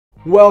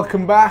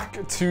Welcome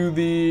back to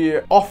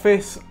the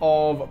office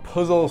of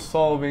puzzle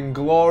solving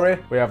glory.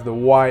 We have the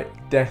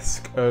white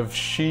desk of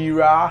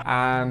She-Ra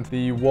and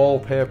the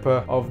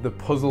wallpaper of the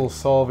puzzle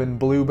solving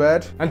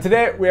bluebird. And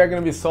today we are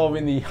going to be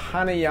solving the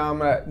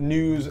Hanayama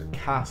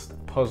newscast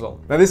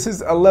puzzle. Now this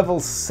is a level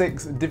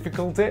 6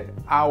 difficulty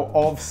out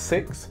of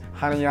 6.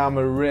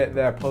 Hanayama rate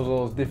their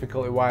puzzles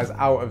difficulty wise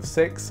out of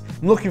 6.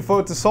 I'm looking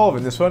forward to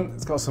solving this one.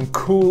 It's got some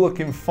cool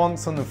looking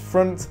fonts on the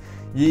front,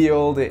 ye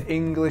olde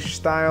English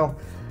style.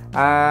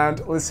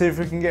 And let's see if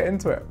we can get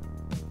into it.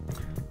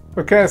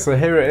 Okay, so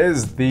here it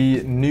is,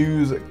 the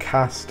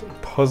newscast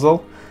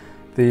puzzle,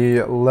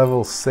 the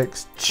level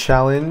 6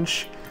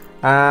 challenge.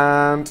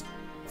 And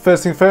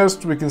first thing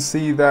first, we can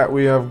see that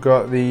we have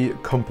got the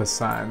compass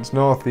signs,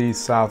 north,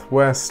 east, south,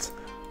 west,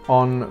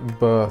 on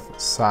both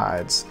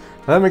sides.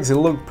 Now that makes it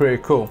look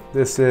pretty cool.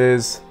 This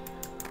is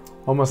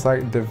almost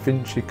like Da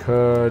Vinci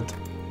Code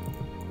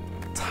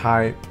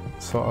type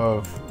sort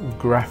of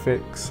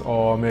graphics,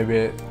 or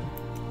maybe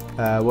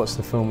what's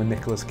the film with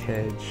Nicolas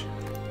Cage?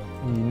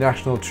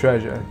 National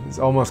Treasure. It's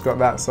almost got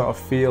that sort of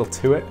feel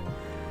to it,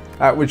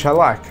 which I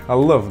like. I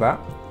love that.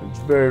 It's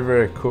very,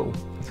 very cool.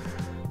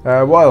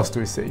 What else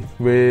do we see?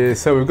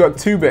 So we've got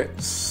 2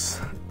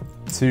 bits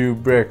to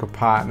break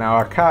apart. Now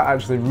I can't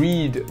actually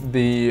read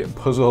the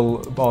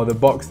puzzle or the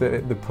box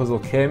that the puzzle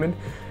came in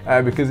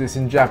because it's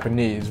in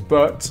Japanese,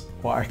 but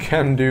what I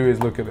can do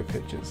is look at the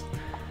pictures.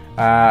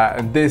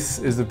 And this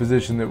is the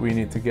position that we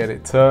need to get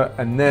it to,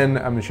 and then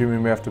I'm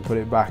assuming we have to put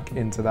it back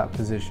into that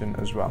position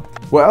as well.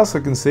 What else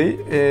I can see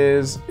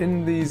is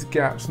in these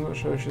gaps, I'm not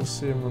sure if you'll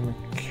see them on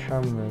the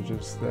camera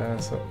just there,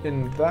 so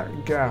in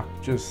that gap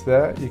just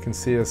there you can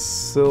see a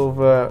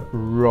silver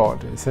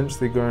rod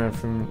essentially going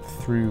from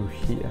through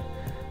here.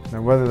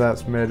 Now whether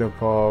that's made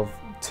up of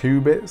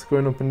 2 bits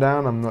going up and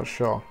down, I'm not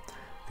sure,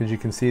 because you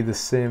can see the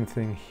same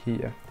thing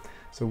here.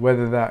 So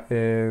whether that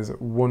is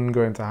one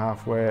going to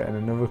halfway and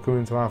another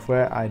coming to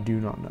halfway, I do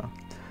not know.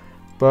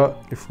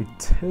 But if we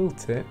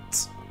tilt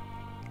it,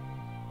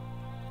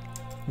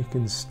 you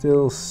can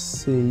still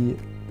see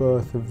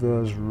both of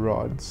those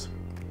rods,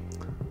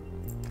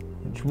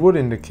 which would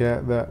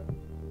indicate that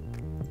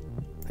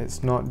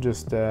it's not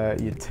just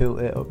you tilt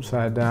it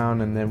upside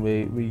down and then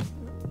we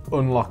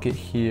unlock it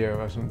here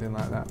or something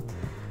like that.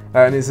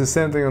 And it's the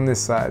same thing on this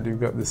side.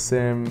 You've got the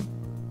same,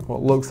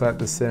 what looks like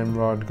the same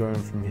rod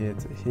going from here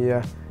to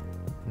here,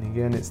 and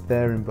again it's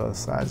there in both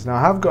sides. Now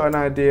I have got an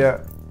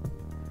idea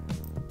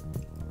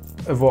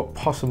of what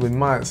possibly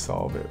might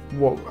solve it.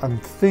 What I'm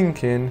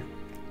thinking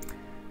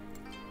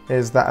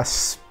is that a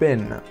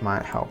spin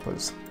might help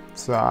us.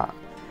 So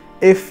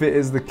if it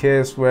is the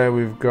case where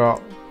we've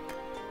got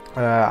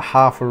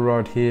half a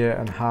rod here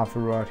and half a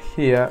rod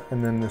here,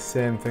 and then the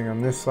same thing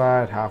on this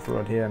side, half a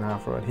rod here and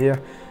half a rod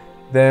here,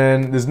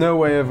 then there's no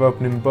way of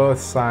opening both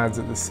sides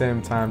at the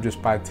same time just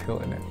by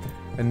tilting it.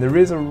 And there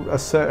is a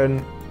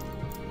certain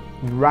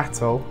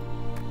rattle,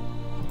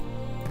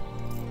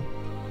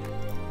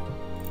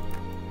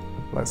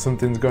 like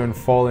something's going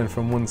falling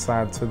from one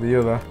side to the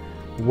other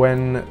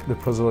when the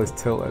puzzle is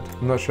tilted.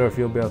 I'm not sure if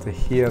you'll be able to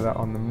hear that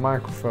on the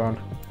microphone,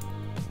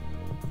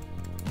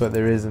 but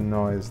there is a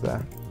noise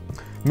there.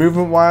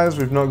 Movement wise,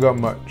 we've not got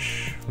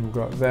much. We've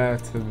got there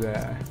to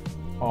there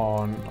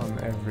on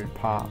every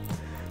part.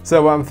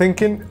 So what I'm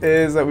thinking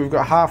is that we've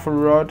got half a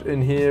rod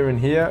in here and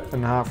here,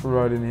 and half a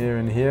rod in here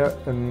and here,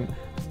 and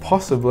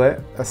possibly,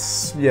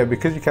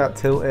 because you can't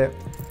tilt it,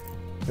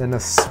 then a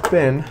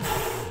spin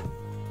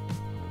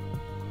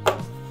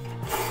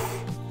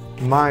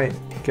might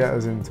get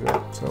us into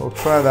it. So we'll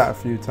try that a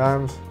few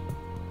times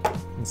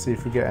and see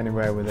if we get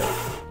anywhere with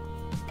it.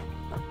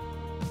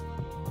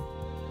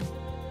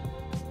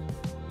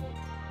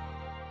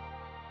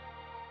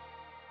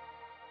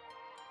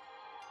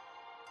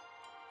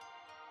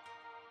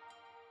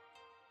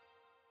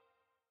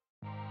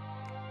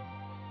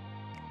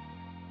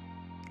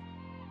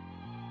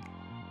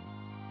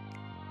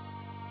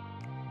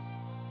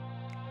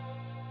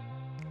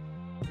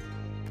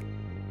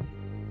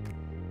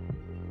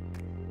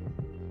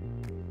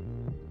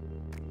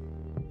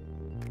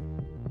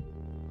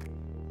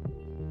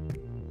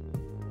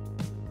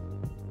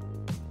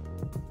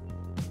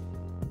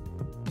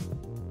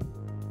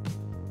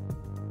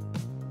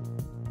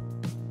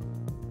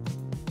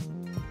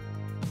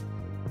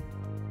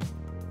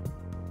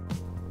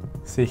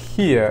 See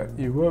here,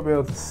 you won't be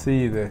able to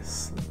see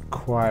this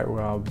quite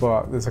well,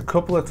 but there's a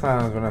couple of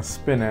times when I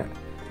spin it,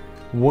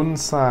 one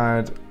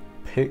side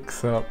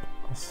picks up,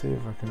 I'll see if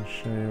I can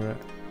show you it,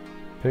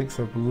 picks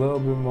up a little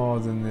bit more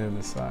than the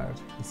other side.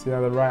 You see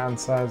how the right hand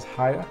side's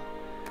higher?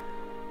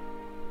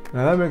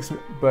 Now that makes me,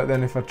 but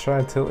then if I try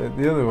and tilt it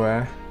the other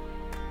way,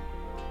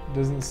 it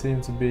doesn't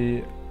seem to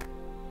be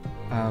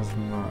as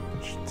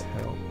much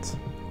tilt.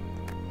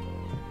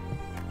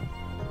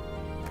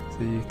 So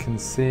you can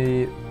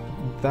see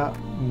that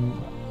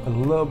a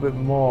little bit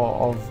more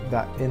of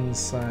that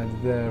inside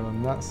there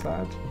on that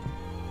side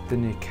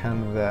than you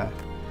can there.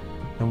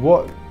 And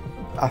what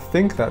I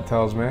think that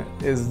tells me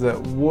is that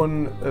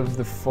one of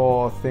the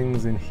 4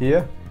 things in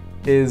here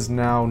is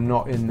now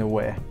not in the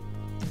way.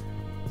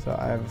 So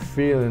I have a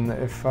feeling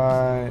that if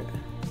I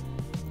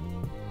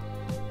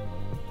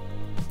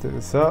do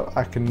this up,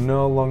 I can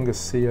no longer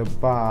see a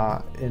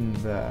bar in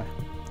there.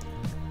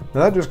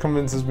 Now that just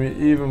convinces me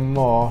even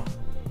more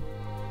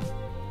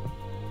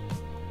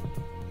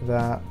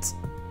that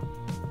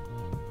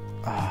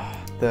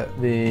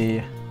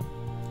the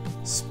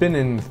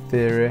spinning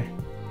theory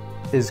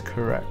is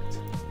correct.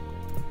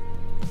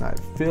 Now it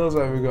feels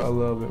like we've got a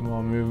little bit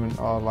more movement,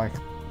 or like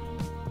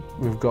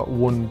we've got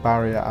one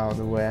barrier out of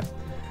the way.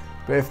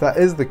 But if that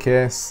is the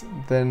case,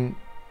 then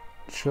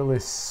surely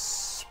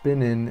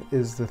spinning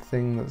is the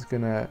thing that's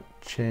gonna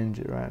change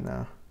it right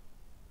now.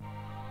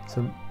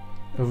 So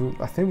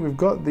I think we've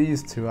got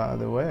these two out of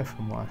the way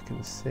from what I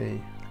can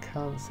see. I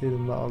can't see the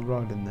metal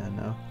rod in there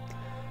now.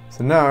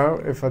 So now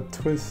if I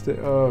twist it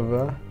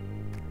over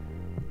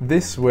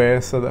this way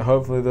so that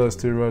hopefully those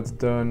two rods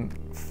don't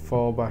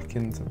fall back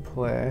into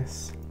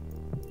place.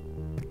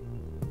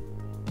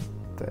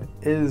 There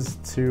is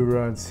two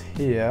rods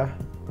here.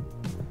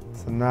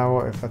 So now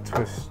what if I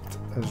twist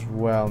as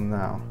well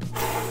now?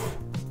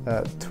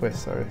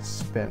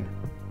 Spin.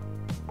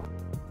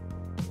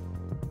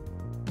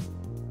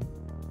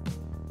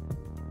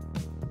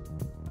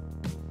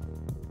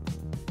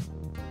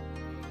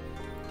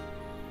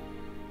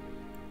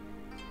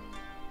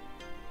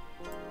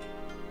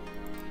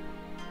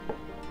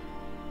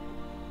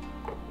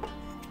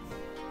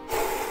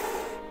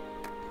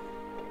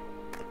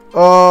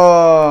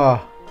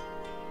 Oh,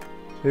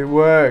 it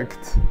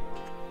worked.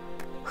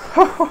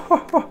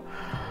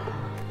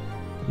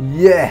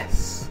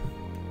 Yes.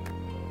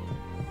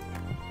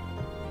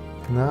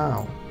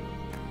 Now.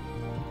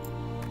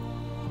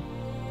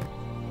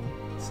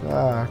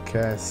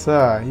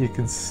 So you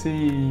can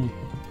see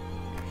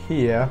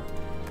here,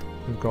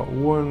 we've got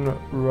one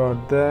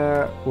rod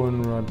there,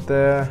 one rod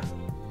there.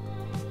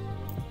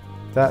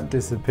 That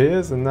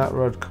disappears and that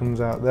rod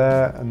comes out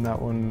there, and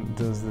that one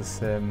does the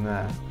same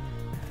there.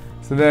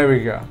 So there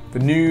we go, the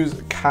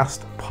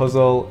newscast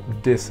puzzle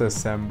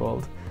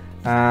disassembled.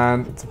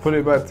 And to put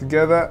it back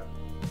together,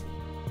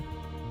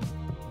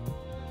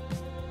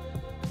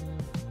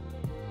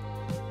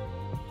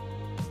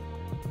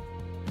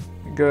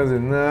 it goes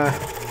in there,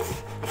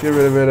 give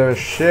it a bit of a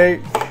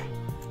shake,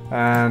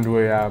 and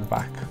we are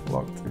back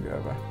locked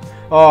together.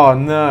 Oh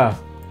no,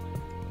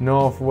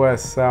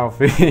 northwest,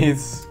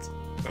 southeast.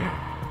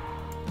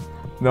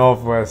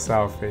 Northwest,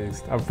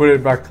 southeast. I put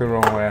it back the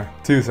wrong way,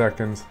 2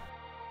 seconds.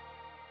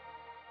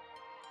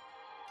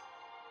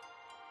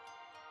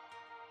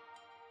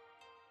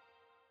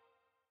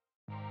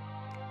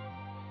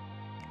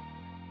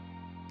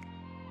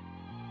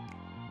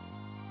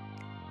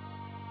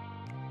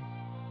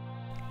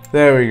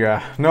 There we go,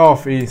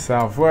 northeast,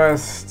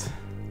 southwest,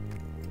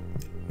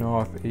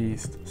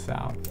 northeast,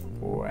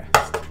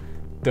 southwest.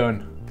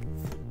 Done.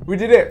 We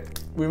did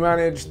it. We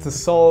managed to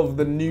solve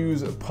the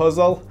news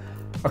puzzle.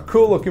 A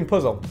cool looking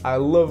puzzle. I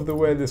love the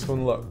way this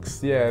one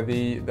looks. Yeah,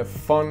 the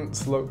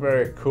fonts look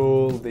very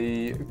cool,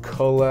 the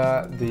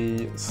color,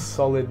 the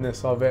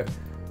solidness of it.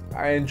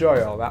 I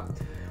enjoy all that.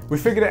 We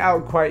figured it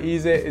out quite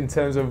easy in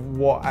terms of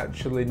what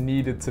actually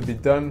needed to be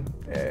done.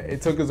 It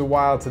took us a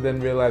while to then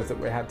realize that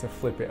we had to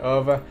flip it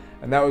over,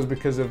 and that was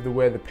because of the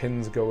way the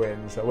pins go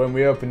in. So when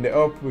we opened it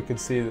up, we could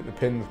see that the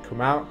pins come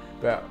out,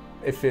 but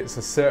if it's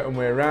a certain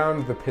way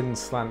around, the pins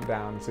slant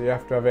down. So you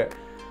have to have it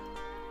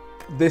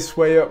this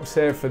way up,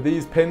 say for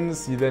these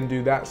pins, you then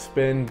do that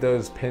spin,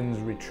 those pins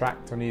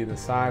retract on either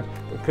side.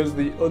 Because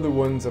the other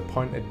ones are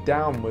pointed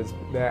downwards,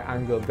 they're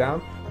angled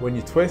down, when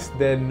you twist,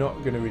 they're not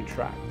going to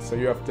retract. So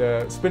you have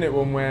to spin it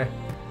one way,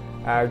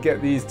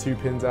 get these two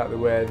pins out of the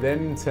way,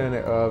 then turn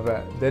it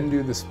over, then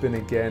do the spin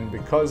again.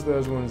 Because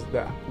those ones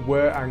that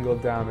were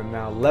angled down are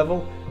now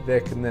level,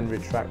 they can then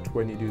retract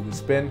when you do the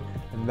spin,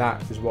 and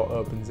that is what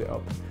opens it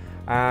up.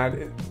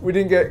 And we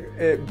didn't get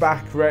it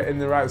back right in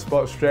the right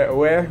spot straight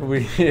away.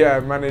 We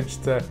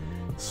managed to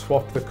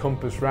swap the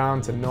compass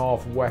round to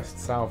north, west,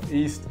 south,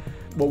 east.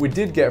 What we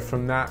did get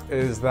from that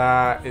is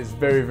that it's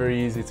very,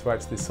 very easy to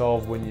actually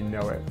solve when you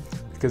know it,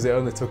 because it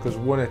only took us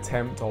one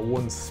attempt or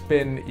one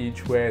spin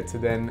each way to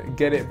then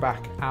get it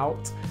back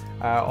out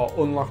or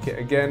unlock it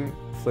again,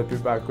 flip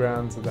it back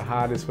around to the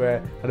hardest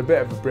way. Had a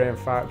bit of a brain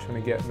fart trying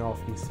to get north,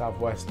 east, south,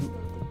 west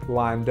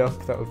lined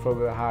up. That was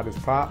probably the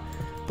hardest part.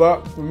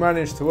 But we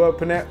managed to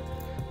open it.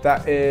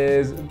 That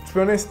is, to be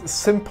honest,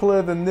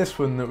 simpler than this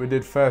one that we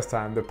did first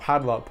time, the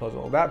padlock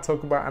puzzle. That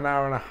took about an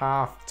hour and a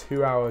half,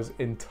 2 hours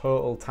in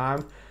total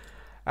time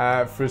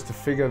for us to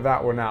figure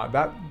that one out.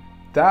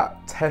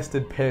 That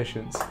tested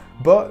patience,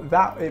 but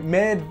it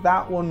made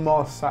that one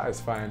more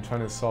satisfying,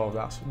 trying to solve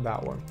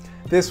that one.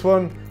 This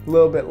one, a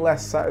little bit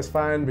less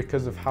satisfying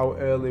because of how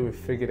early we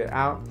figured it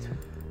out.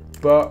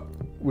 But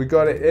we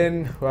got it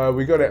in,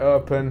 we got it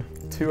open,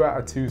 2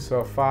 out of 2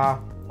 so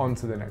far. On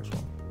to the next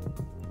one.